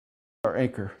our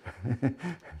anchor.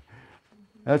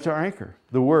 That's our anchor,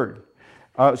 the Word.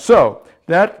 So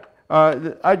that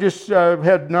I just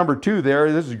had number 2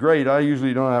 there. This is great. I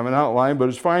usually don't have an outline, but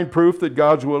it's find proof that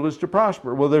God's will is to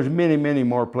prosper. Well, there's many, many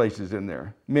more places in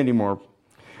there. Many more.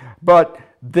 But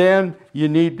then you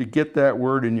need to get that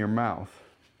word in your mouth.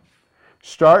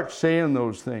 Start saying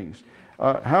those things.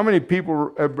 How many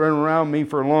people have been around me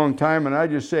for a long time and I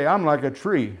just say, I'm like a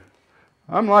tree.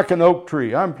 I'm like an oak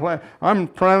tree. I'm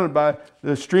planted by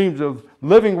the streams of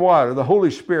living water, the Holy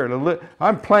Spirit.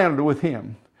 I'm planted with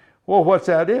Him. Well, what's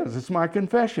that is? It's my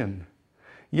confession.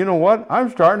 You know what? I'm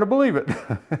starting to believe it.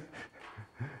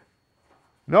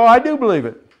 No, I do believe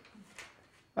it.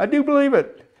 I do believe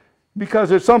it.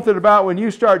 Because it's something about when you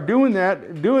start doing that,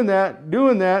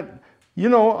 you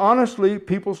know, honestly,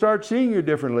 people start seeing you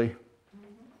differently.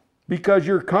 Because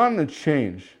your countenance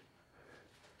change.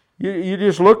 You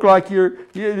just look like you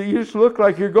just look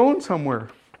like you're going somewhere.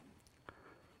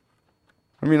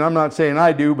 I mean, I'm not saying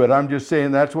I do, but I'm just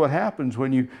saying that's what happens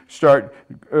when you start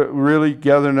really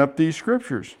gathering up these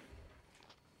scriptures.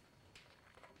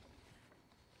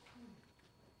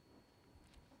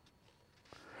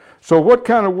 So what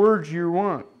kind of words do you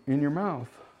want in your mouth?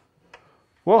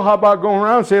 Well, how about going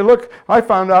around and say, look, I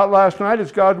found out last night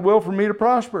it's God's will for me to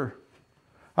prosper.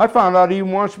 I found out He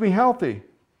even wants me healthy.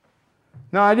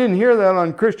 Now, I didn't hear that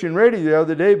on Christian radio the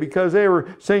other day because they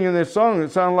were singing this song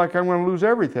that sounded like I'm going to lose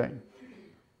everything.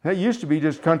 That used to be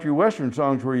just country western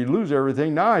songs where you lose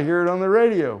everything. Now I hear it on the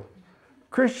radio.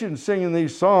 Christians singing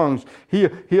these songs.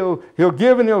 He'll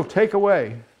give and He'll take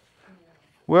away.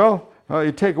 Well,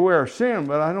 He'll take away our sin,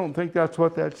 but I don't think that's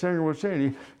what that singer was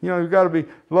saying. You've got to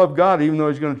love God even though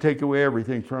He's going to take away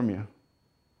everything from you.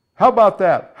 How about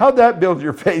that? How'd that build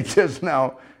your faith just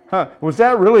now? Was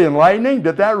that really enlightening?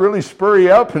 Did that really spur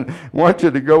you up and want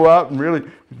you to go out and really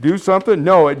do something?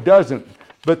 No, it doesn't.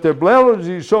 But the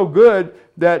melody is so good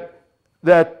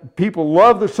that people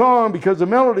love the song because the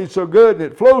melody is so good and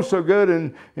it flows so good.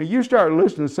 And you start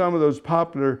listening to some of those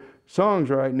popular songs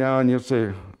right now and you'll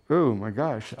say, oh my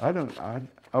gosh,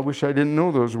 I wish I didn't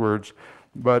know those words.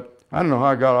 But I don't know how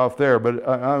I got off there, but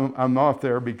I'm off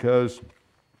there because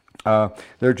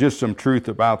there's just some truth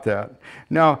about that.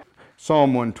 Now,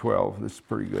 Psalm 112, this is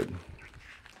pretty good.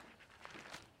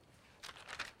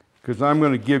 Because I'm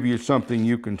going to give you something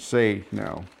you can say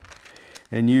now.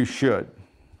 And you should.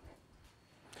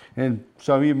 And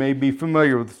some of you may be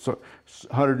familiar with the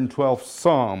 112th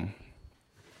Psalm.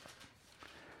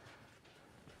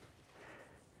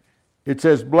 It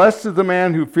says, blessed is the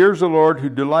man who fears the Lord, who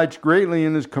delights greatly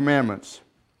in His commandments.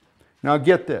 Now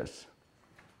get this.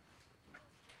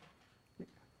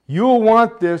 You'll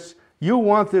want this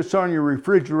on your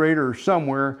refrigerator or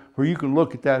somewhere where you can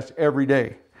look at that every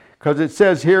day. Because it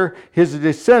says here, His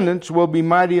descendants will be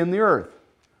mighty in the earth.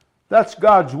 That's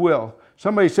God's will.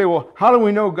 Somebody say, well, how do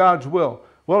we know God's will?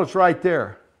 Well, it's right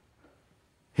there.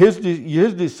 His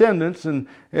descendants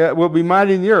will be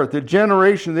mighty in the earth. The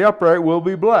generation of the upright will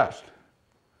be blessed.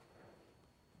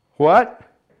 What?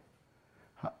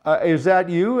 Is that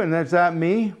you and is that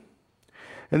me?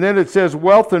 And then it says,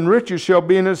 wealth and riches shall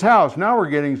be in His house. Now we're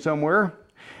getting somewhere.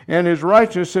 And His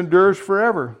righteousness endures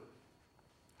forever.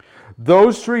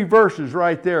 Those 3 verses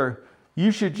right there, you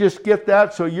should just get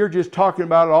that so you're just talking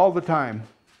about it all the time.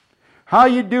 How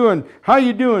you doing? How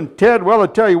you doing, Ted? Well, I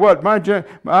tell you what,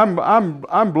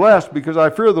 I'm blessed because I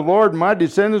fear the Lord, and my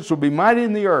descendants will be mighty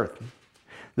in the earth.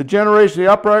 The generation of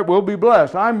the upright will be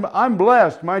blessed. I'm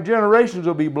blessed. My generations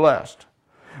will be blessed.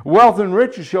 Wealth and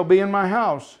riches shall be in my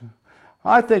house.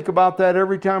 I think about that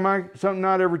every time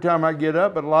not every time I get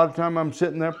up, but a lot of time I'm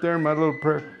sitting up there in my little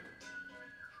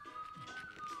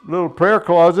prayer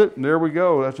closet, and there we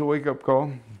go. That's a wake-up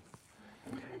call.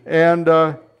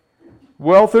 And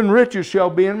wealth and riches shall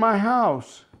be in my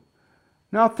house.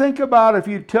 Now think about if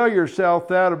you tell yourself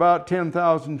that about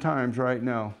 10,000 times right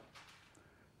now.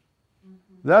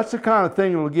 That's the kind of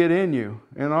thing that will get in you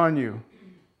and on you.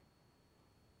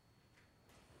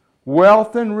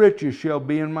 Wealth and riches shall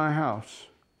be in my house.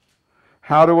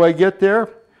 How do I get there?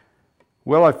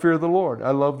 Well, I fear the Lord.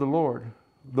 I love the Lord.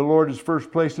 The Lord is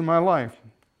first place in my life.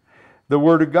 The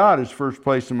Word of God is first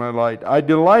place in my life. I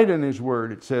delight in His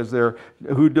Word, it says there,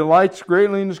 who delights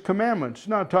greatly in His commandments. He's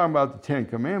not talking about the 10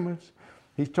 commandments.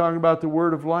 He's talking about the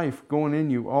Word of life going in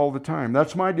you all the time.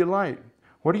 That's my delight.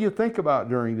 What do you think about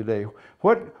during the day?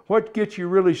 What gets you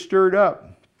really stirred up?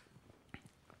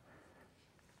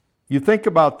 You think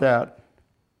about that.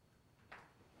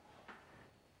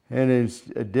 And His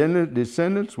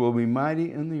descendants will be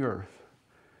mighty in the earth.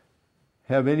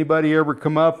 Have anybody ever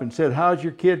come up and said, how's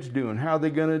your kids doing? How are they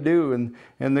going to do?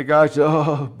 And the guy said,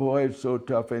 oh, boy, it's so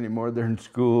tough anymore. They're in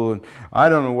school, and I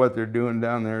don't know what they're doing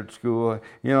down there at school.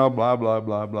 You know, blah, blah,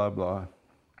 blah, blah, blah.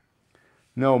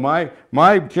 No, my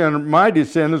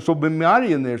descendants will be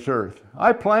mighty in this earth.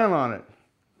 I plan on it.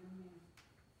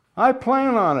 I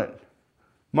plan on it.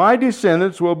 My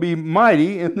descendants will be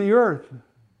mighty in the earth.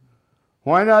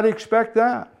 Why not expect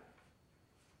that?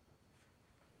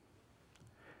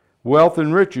 Wealth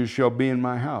and riches shall be in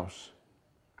my house,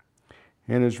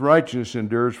 and his righteousness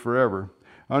endures forever.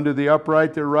 Unto the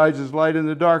upright there rises light in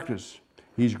the darkness.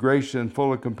 He's gracious and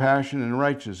full of compassion and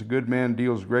righteous. A good man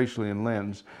deals graciously and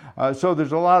lends. So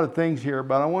there's a lot of things here,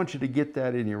 but I want you to get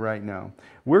that in you right now.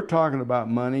 We're talking about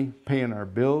money, paying our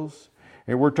bills,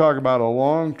 and we're talking about a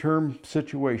long-term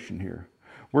situation here.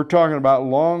 We're talking about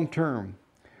long-term.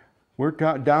 We're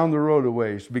down the road a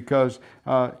ways, because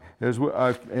as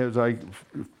I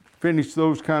finish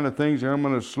those kind of things, I'm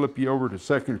going to slip you over to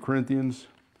 2 Corinthians,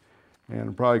 and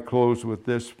I'll probably close with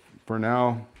this for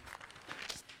now.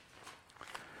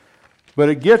 But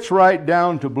it gets right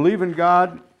down to believing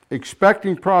God,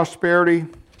 expecting prosperity,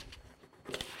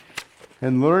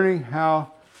 and learning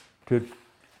how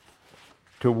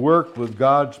to work with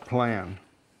God's plan.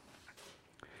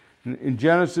 In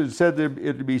Genesis, it said that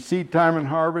it would be seed time and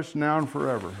harvest, now and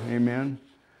forever. Amen.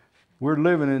 We're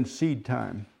living in seed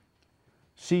time.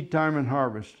 Seed time and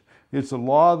harvest. It's the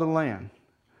law of the land.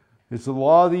 It's the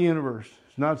law of the universe.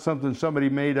 It's not something somebody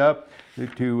made up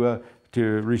to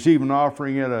receive an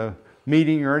offering at a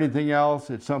meeting or anything else.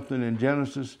 It's something in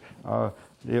Genesis.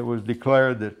 It was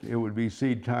declared that it would be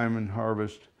seed time and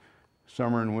harvest,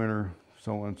 summer and winter,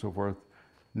 so on and so forth,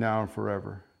 now and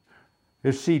forever.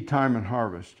 It's seed time and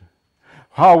harvest.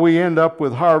 How we end up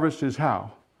with harvest is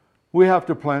how? We have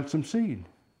to plant some seed.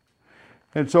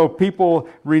 And so people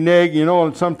renege,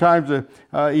 and sometimes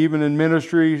even in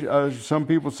ministry, some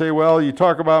people say, well, you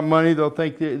talk about money, they'll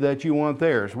think that you want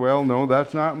theirs. Well, no,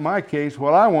 that's not my case.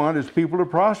 What I want is people to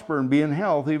prosper and be in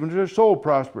health, even as their soul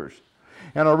prospers.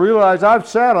 And I realize I've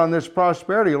sat on this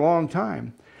prosperity a long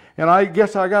time. And I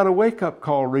guess I got a wake-up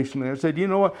call recently. I said, you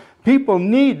know what? People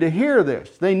need to hear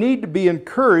this. They need to be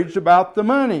encouraged about the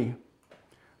money.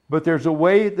 But there's a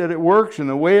way that it works and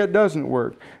a way it doesn't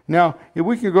work. Now, if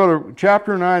we can go to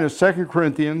chapter 9 of 2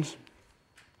 Corinthians,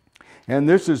 and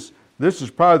this is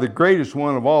probably the greatest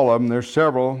one of all of them. There's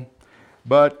several.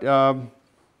 But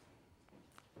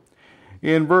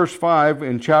in verse 5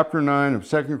 in chapter 9 of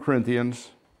 2 Corinthians,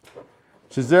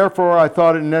 it says, therefore I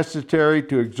thought it necessary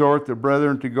to exhort the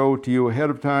brethren to go to you ahead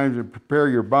of time and prepare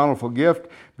your bountiful gift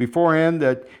beforehand,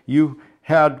 that you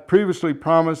had previously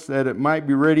promised that it might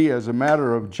be ready as a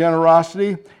matter of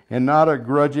generosity and not a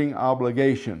grudging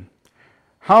obligation.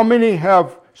 How many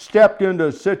have stepped into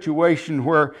a situation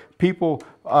where people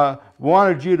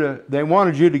wanted you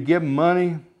to give them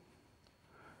money,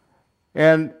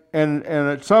 and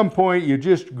at some point you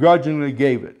just grudgingly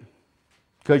gave it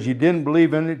because you didn't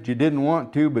believe in it, you didn't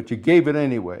want to, but you gave it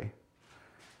anyway?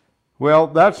 Well,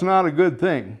 that's not a good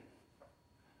thing.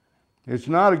 It's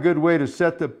not a good way to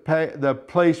set the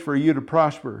place for you to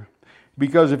prosper.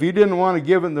 Because if you didn't want to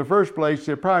give it in the first place,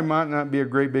 there probably might not be a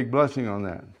great big blessing on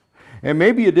that. And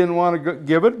maybe you didn't want to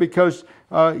give it because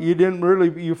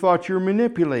you thought you were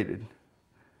manipulated.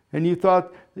 And you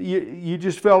thought you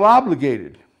just felt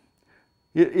obligated.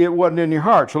 It wasn't in your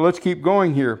heart. So let's keep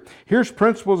going here. Here's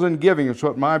principles in giving. It's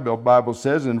what my Bible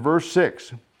says in verse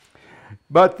 6.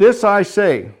 But this I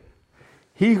say,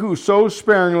 he who sows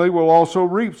sparingly will also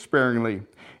reap sparingly,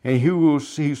 and he who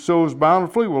sows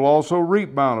bountifully will also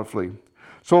reap bountifully.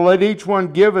 So let each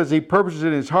one give as he purposes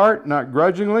in his heart, not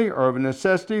grudgingly or of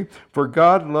necessity, for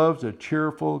God loves a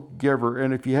cheerful giver.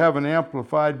 And if you have an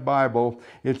Amplified Bible,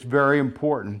 it's very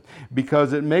important,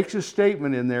 because it makes a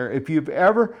statement in there. If you've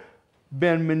ever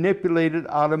been manipulated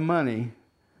out of money,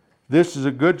 this is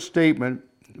a good statement,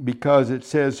 because it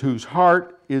says, whose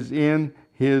heart is in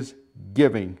his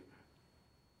giving.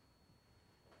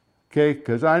 Okay,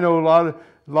 because I know a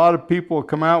lot of people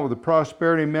come out with a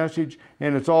prosperity message,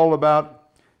 and it's all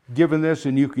about giving this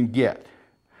and you can get.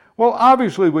 Well,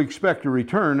 obviously we expect a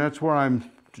return. That's where I'm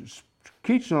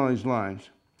teaching on these lines.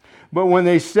 But when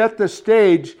they set the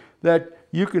stage that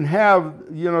you can have,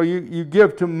 you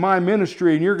give to my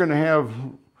ministry and you're going to have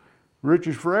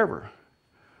riches forever.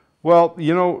 Well,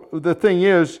 the thing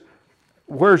is,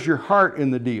 where's your heart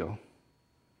in the deal?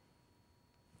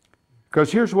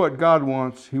 Because here's what God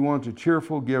wants. He wants a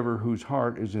cheerful giver whose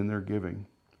heart is in their giving.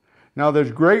 Now,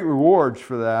 there's great rewards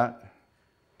for that.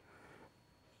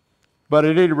 But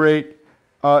at any rate,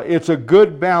 it's a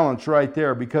good balance right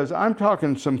there, because I'm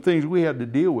talking some things we had to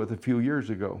deal with a few years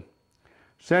ago.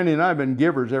 Sandy and I have been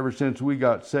givers ever since we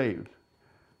got saved,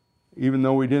 even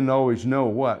though we didn't always know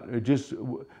what.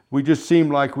 We just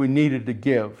seemed like we needed to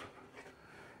give.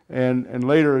 And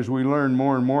later, as we learn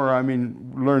more and more,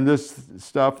 learn this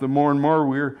stuff, the more and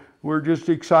more we're just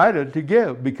excited to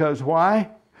give. Because why?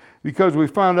 Because we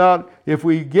found out if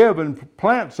we give and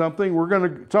plant something,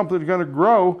 something's gonna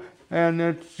grow, and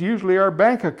it's usually our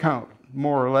bank account,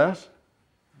 more or less.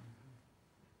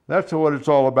 That's what it's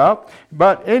all about.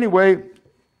 But anyway,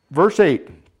 verse 8.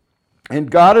 And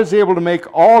God is able to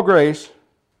make all grace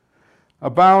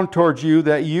abound towards you,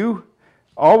 that you,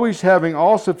 always having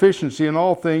all sufficiency in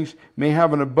all things, may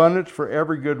have an abundance for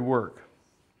every good work.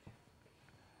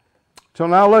 So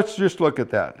now let's just look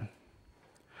at that.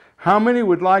 How many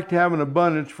would like to have an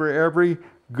abundance for every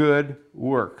good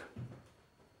work?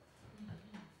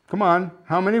 Come on,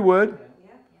 how many would?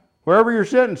 Wherever you're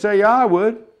sitting, say, yeah, I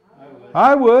would.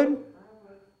 I would.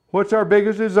 What's our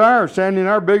biggest desire? Sandy and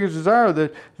our biggest desire,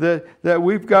 that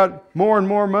we've got more and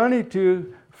more money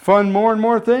to fund more and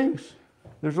more things.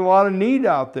 There's a lot of need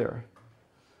out there.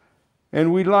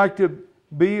 And we'd like to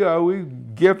be, we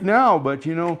give now, but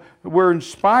we're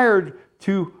inspired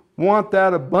to want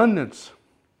that abundance.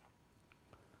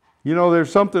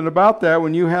 There's something about that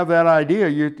when you have that idea.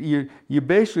 You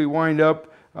basically wind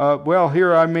up,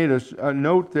 here I made a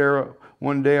note there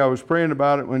one day. I was praying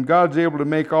about it. When God's able to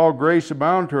make all grace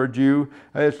abound towards you,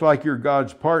 it's like you're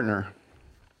God's partner.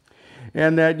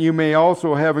 And that you may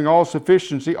also having all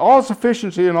sufficiency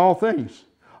in all things.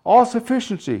 All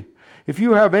sufficiency. If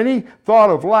you have any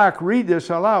thought of lack, read this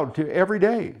aloud every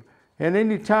day. And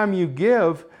anytime you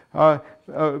give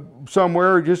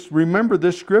somewhere, just remember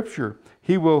this scripture.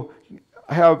 You will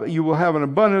have an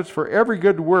abundance for every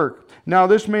good work. Now,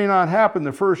 this may not happen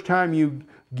the first time you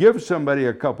give somebody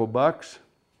a couple bucks,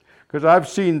 because I've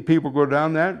seen people go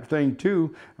down that thing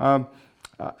too. I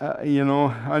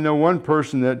know one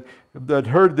person that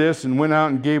heard this and went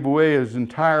out and gave away his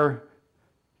entire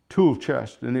tool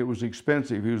chest, and it was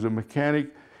expensive. He was a mechanic,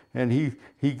 and he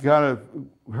kind of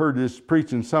heard this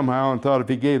preaching somehow and thought if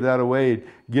he gave that away, he'd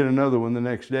get another one the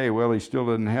next day. Well, he still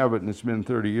didn't have it, and it's been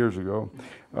 30 years ago.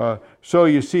 So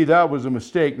you see, that was a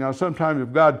mistake. Now, sometimes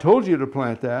if God told you to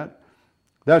plant that,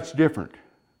 that's different.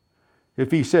 If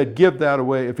he said give that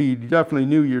away, if he definitely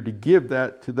knew you're to give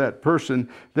that to that person,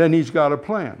 then he's got a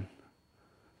plan.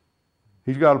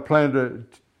 He's got a plan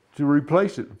to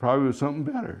replace it, probably with something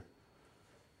better.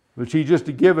 But see, just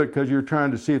to give it because you're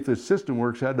trying to see if this system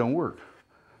works, that don't work.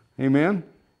 Amen?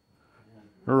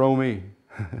 Or oh me.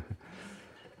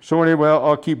 So anyway,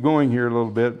 I'll keep going here a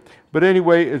little bit. But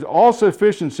anyway, it's all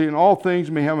sufficiency in all things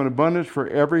may have an abundance for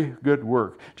every good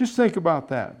work. Just think about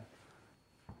that.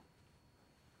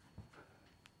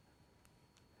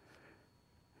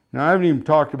 Now, I haven't even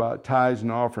talked about tithes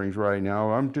and offerings right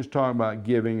now. I'm just talking about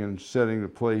giving and setting the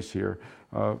place here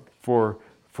for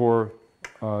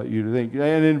you to think.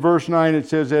 And in verse 9 it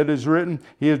says, it is written,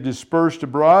 he is dispersed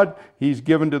abroad, he's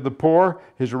given to the poor,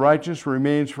 his righteousness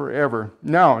remains forever.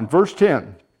 Now, in verse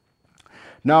 10,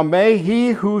 now may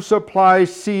he who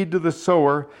supplies seed to the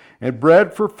sower and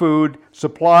bread for food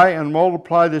supply and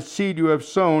multiply the seed you have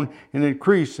sown and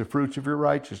increase the fruits of your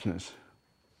righteousness,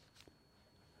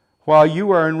 while you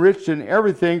are enriched in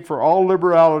everything for all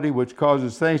liberality, which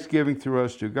causes thanksgiving through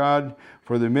us to God.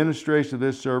 For the administration of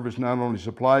this service not only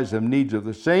supplies the needs of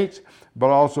the saints, but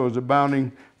also is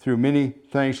abounding through many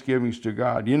thanksgivings to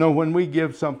God. When we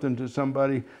give something to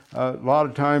somebody, a lot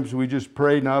of times we just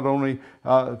pray not only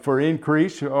for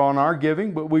increase on our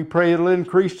giving, but we pray it'll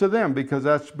increase to them, because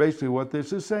that's basically what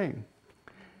this is saying.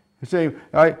 It's saying,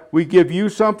 we give you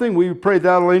something, we pray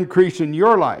that'll increase in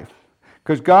your life.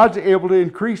 Because God's able to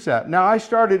increase that. Now, I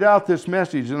started out this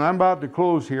message, and I'm about to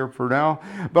close here for now,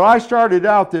 but I started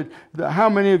out that how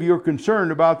many of you are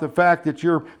concerned about the fact that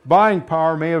your buying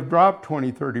power may have dropped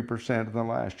 20-30% in the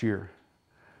last year?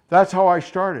 That's how I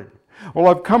started.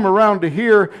 Well, I've come around to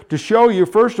here to show you,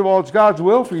 first of all, it's God's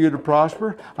will for you to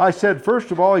prosper. I said, first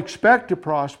of all, expect to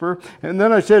prosper. And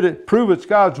then I said, prove it's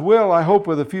God's will. I hope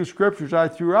with a few scriptures I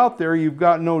threw out there, you've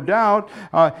got no doubt.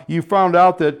 You found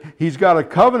out that He's got a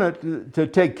covenant to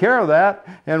take care of that.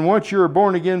 And once you're a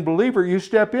born-again believer, you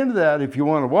step into that if you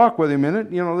want to walk with Him in it.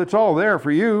 It's all there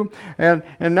for you. And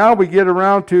now we get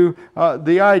around to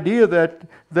the idea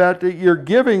that your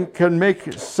giving can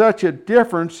make such a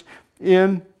difference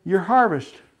in your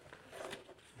harvest.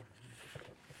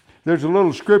 There's a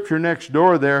little scripture next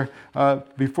door there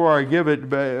before I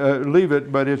leave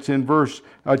it, but it's in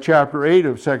chapter 8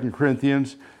 of 2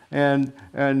 Corinthians, and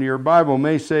your Bible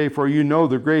may say, for you know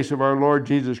the grace of our Lord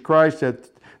Jesus Christ,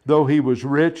 though he was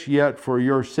rich, yet for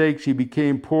your sakes he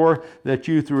became poor, that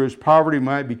you through his poverty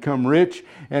might become rich.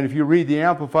 And if you read the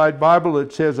Amplified Bible,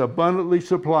 it says abundantly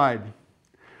supplied.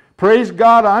 Praise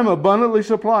God, I'm abundantly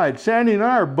supplied. Sandy and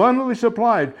I are abundantly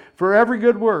supplied for every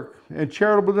good work and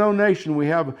charitable donation. We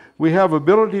have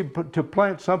ability to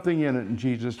plant something in it in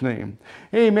Jesus' name.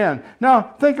 Amen.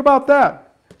 Now, think about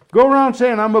that. Go around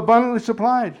saying, I'm abundantly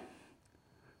supplied.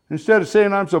 Instead of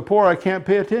saying, I'm so poor I can't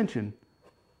pay attention.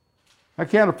 I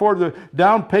can't afford the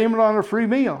down payment on a free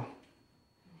meal.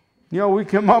 You know, we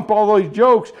come up with all those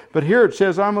jokes, but here it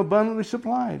says, I'm abundantly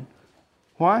supplied.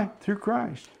 Why? Through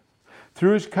Christ.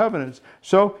 Through his covenants.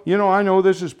 So, you know, I know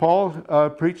this is Paul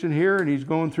preaching here, and he's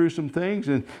going through some things,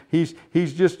 and he's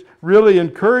just really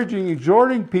encouraging,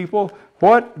 exhorting people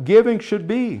what giving should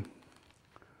be.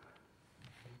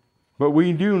 But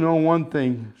we do know one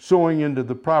thing, sowing into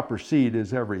the proper seed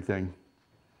is everything.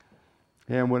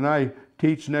 And when I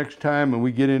teach next time and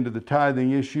we get into the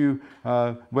tithing issue,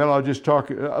 well, I'll just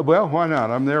talk, well, why not?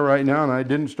 I'm there right now, and I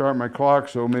didn't start my clock,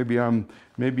 so maybe I'm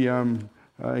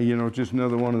you know, just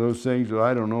another one of those things that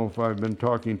I don't know if I've been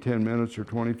talking 10 minutes or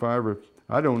 25 or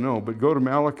I don't know. But go to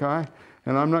Malachi,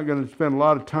 and I'm not going to spend a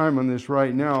lot of time on this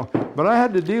right now. But I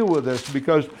had to deal with this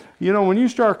because, you know, when you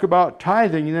start about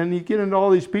tithing, and then you get into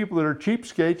all these people that are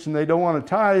cheapskates and they don't want to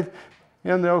tithe,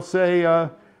 and they'll say,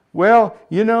 well,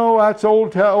 you know, that's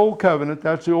old covenant.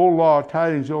 That's the old law.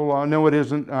 Tithing's the old law. No, it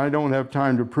isn't. I don't have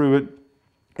time to prove it.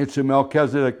 It's a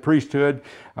Melchizedek priesthood.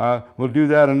 We'll do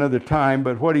that another time.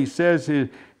 But what he says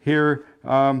here,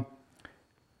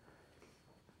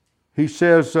 he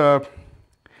says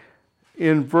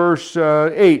in verse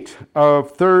 8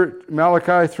 of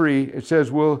Malachi 3, it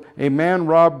says, will a man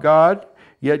rob God?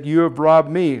 Yet you have robbed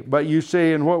me. But you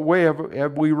say, in what way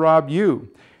have we robbed you?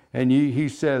 And he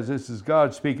says, this is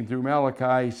God speaking through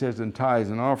Malachi, he says, in tithes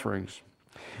and offerings.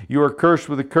 You are cursed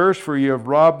with a curse, for you have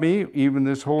robbed me, even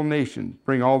this whole nation.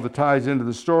 Bring all the tithes into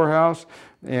the storehouse,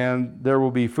 and there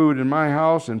will be food in my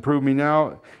house, and prove me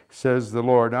now, says the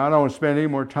Lord. Now, I don't want to spend any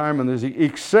more time on this,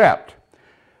 except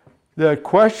the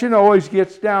question always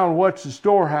gets down, what's the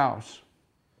storehouse?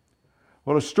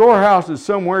 Well, a storehouse is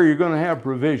somewhere you're going to have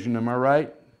provision, am I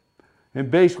right? And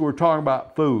basically, we're talking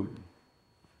about food.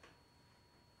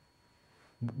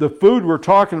 The food we're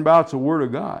talking about is the Word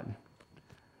of God.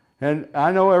 And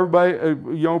I know everybody,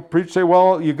 you know, preachers say,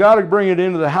 well, you got to bring it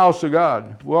into the house of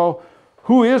God. Well,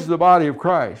 who is the body of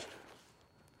Christ?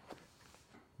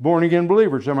 Born again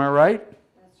believers, am I right?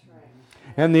 That's right.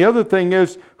 And the other thing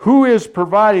is, who is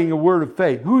providing a word of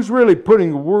faith? Who's really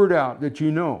putting a word out that you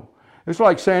know? It's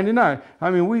like Sandy and I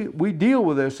mean, we deal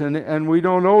with this, and we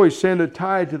don't always send a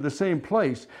tithe to the same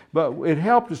place. But it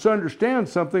helped us understand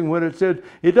something when it said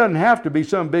it doesn't have to be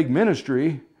some big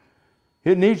ministry.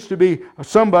 It needs to be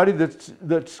somebody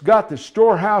that's got the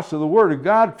storehouse of the Word of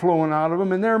God flowing out of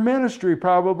them in their ministry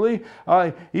probably,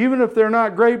 even if they're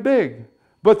not great big.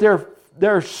 But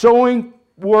they're sowing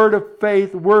Word of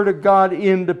faith, Word of God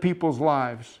into people's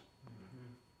lives.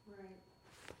 Right.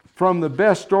 From the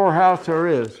best storehouse there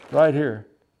is, right here.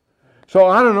 So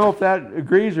I don't know if that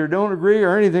agrees or don't agree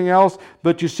or anything else,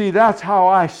 but you see, that's how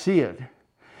I see it.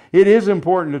 It is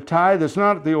important to tithe. It's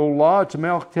not the old law. It's a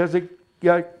Melchizedek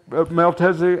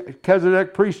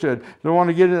priesthood. Don't want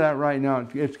to get into that right now.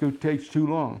 It takes too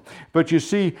long. But you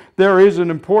see, there is an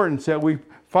importance that we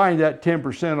find that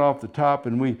 10% off the top,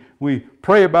 and we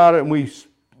pray about it, and we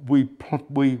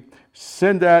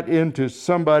send that into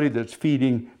somebody that's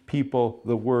feeding people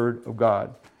the Word of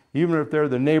God. Even if they're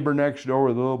the neighbor next door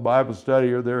with a little Bible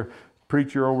study, or their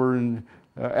preacher over in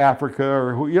Africa,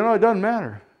 or who, you know, it doesn't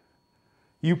matter.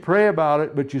 You pray about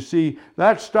it, but you see,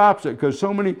 that stops it, because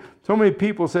so many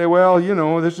people say, well, you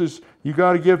know, you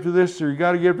got to give to this, or you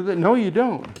got to give to that. No, you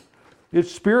don't. It's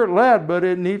Spirit-led, but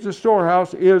it needs a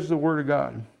storehouse, is the Word of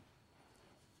God.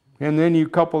 And then you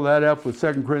couple that up with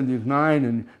 2 Corinthians 9,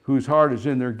 and whose heart is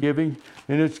in their giving.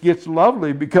 And it gets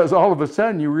lovely, because all of a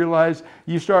sudden you realize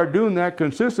you start doing that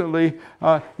consistently.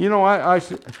 You know, I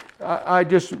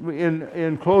just,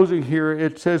 in closing here,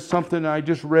 it says something, I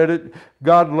just read it.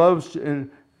 God loves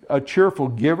a cheerful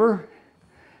giver.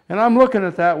 And I'm looking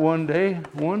at that one day,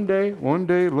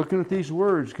 looking at these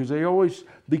words, because they always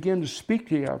begin to speak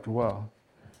to you after a while.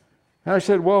 And I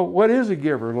said, well, what is a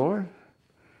giver, Lord?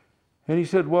 And he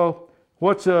said, well,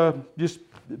 just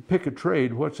pick a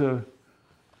trade. What's a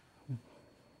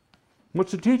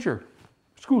teacher?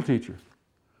 School teacher.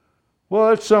 Well,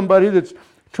 that's somebody that's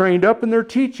trained up in their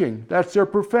teaching. That's their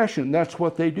profession. That's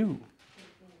what they do.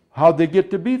 How'd they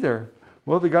get to be there?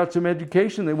 Well, they got some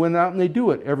education. They went out and they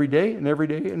do it every day and every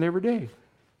day and every day. He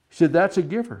said, that's a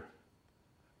giver.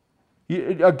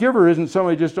 A giver isn't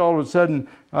somebody just all of a sudden,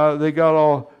 they got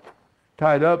all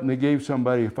tied up and they gave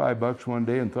somebody $5 one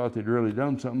day and thought they'd really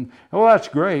done something. Well, that's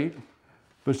great.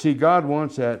 But see, God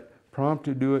wants that prompt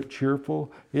to do it,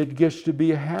 cheerful. It gets to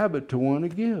be a habit to want to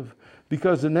give.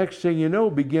 Because the next thing you know,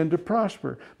 begin to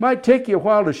prosper. Might take you a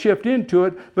while to shift into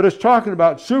it, but it's talking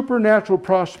about supernatural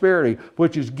prosperity,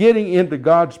 which is getting into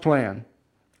God's plan.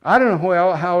 I don't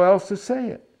know how else to say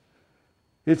it.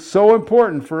 It's so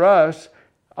important for us,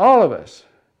 all of us,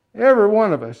 every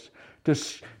one of us,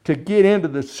 to get into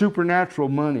the supernatural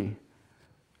money.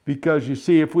 Because you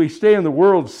see, if we stay in the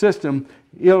world system,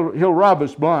 he'll rob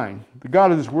us blind. The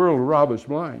God of this world will rob us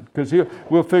blind. Because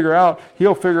he'll figure out,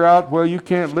 well, you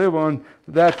can't live on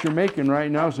that you're making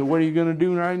right now, so what are you going to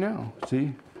do right now? See?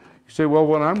 You say, well,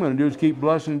 what I'm going to do is keep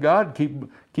blessing God,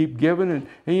 keep giving. And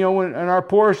you know, in our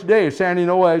poorest days, Sandy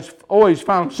always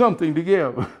found something to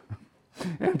give.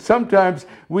 And sometimes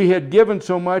we had given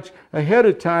so much ahead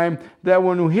of time that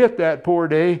when we hit that poor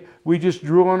day, we just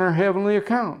drew on our heavenly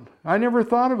account. I never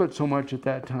thought of it so much at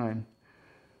that time.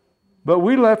 But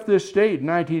we left this state in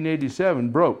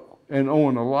 1987 broke and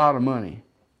owing a lot of money.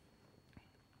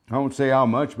 I won't say how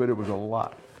much, but it was a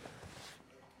lot.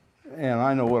 And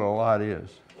I know what a lot is.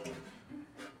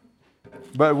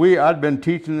 But I'd been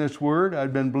teaching this word.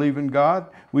 I'd been believing God.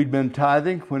 We'd been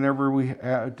tithing whenever we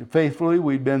faithfully.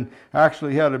 We'd been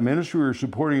actually had a ministry. We were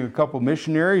supporting a couple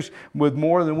missionaries with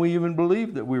more than we even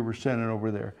believed that we were sending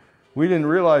over there. We didn't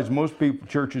realize most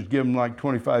churches give them like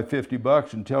 $25,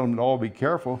 $50 and tell them to all be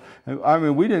careful. I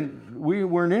mean, we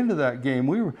weren't into that game.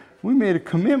 We made a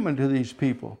commitment to these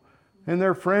people, and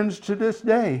they're friends to this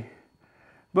day.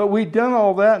 But we'd done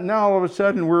all that, and now all of a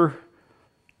sudden we're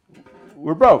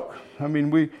broke. I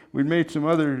mean, we made some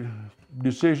other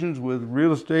decisions with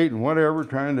real estate and whatever,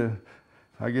 trying to,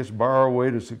 I guess, borrow a way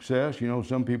to success. You know,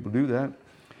 some people do that.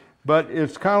 But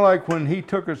it's kind of like when he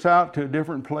took us out to a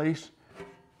different place,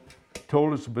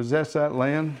 told us to possess that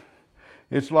land.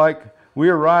 It's like we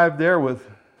arrived there with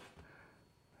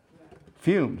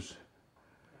fumes.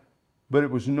 But it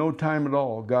was no time at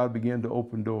all. God began to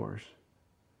open doors.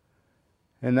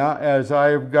 And now, as I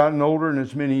have gotten older, and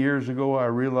it's many years ago, I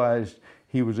realized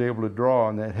he was able to draw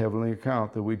on that heavenly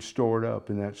account that we'd stored up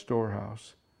in that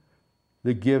storehouse.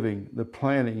 The giving, the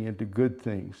planting into good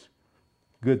things,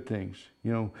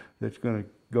 you know, that's going to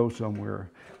go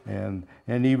somewhere. And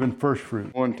even first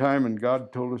fruit. One time, and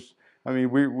God told us, I mean,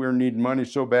 we were needing money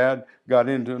so bad, got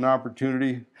into an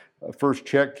opportunity. A first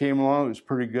check came along, it was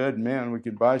pretty good. Man, we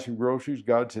could buy some groceries.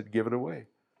 God said, give it away.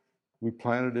 We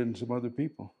planted it in some other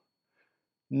people.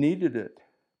 Needed it.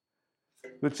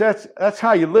 But that's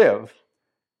how you live.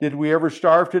 Did we ever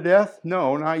starve to death?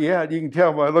 No, not yet. You can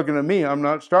tell by looking at me, I'm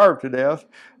not starved to death.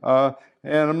 And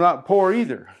I'm not poor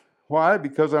either. Why?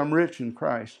 Because I'm rich in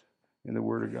Christ, in the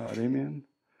Word of God. Amen.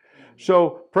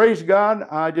 So, praise God.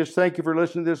 I just thank you for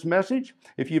listening to this message.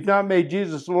 If you've not made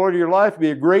Jesus the Lord of your life, it'd be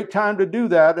a great time to do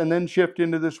that and then shift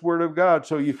into this Word of God.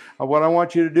 So what I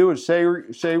want you to do is say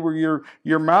with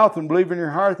your mouth and believe in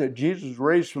your heart that Jesus was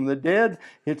raised from the dead.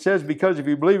 It says, because if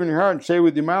you believe in your heart and say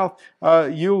with your mouth,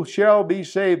 you shall be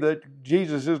saved, that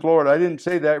Jesus is Lord. I didn't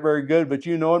say that very good, but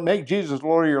you know it. Make Jesus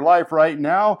Lord of your life right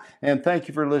now. And thank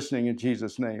you for listening in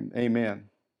Jesus' name. Amen.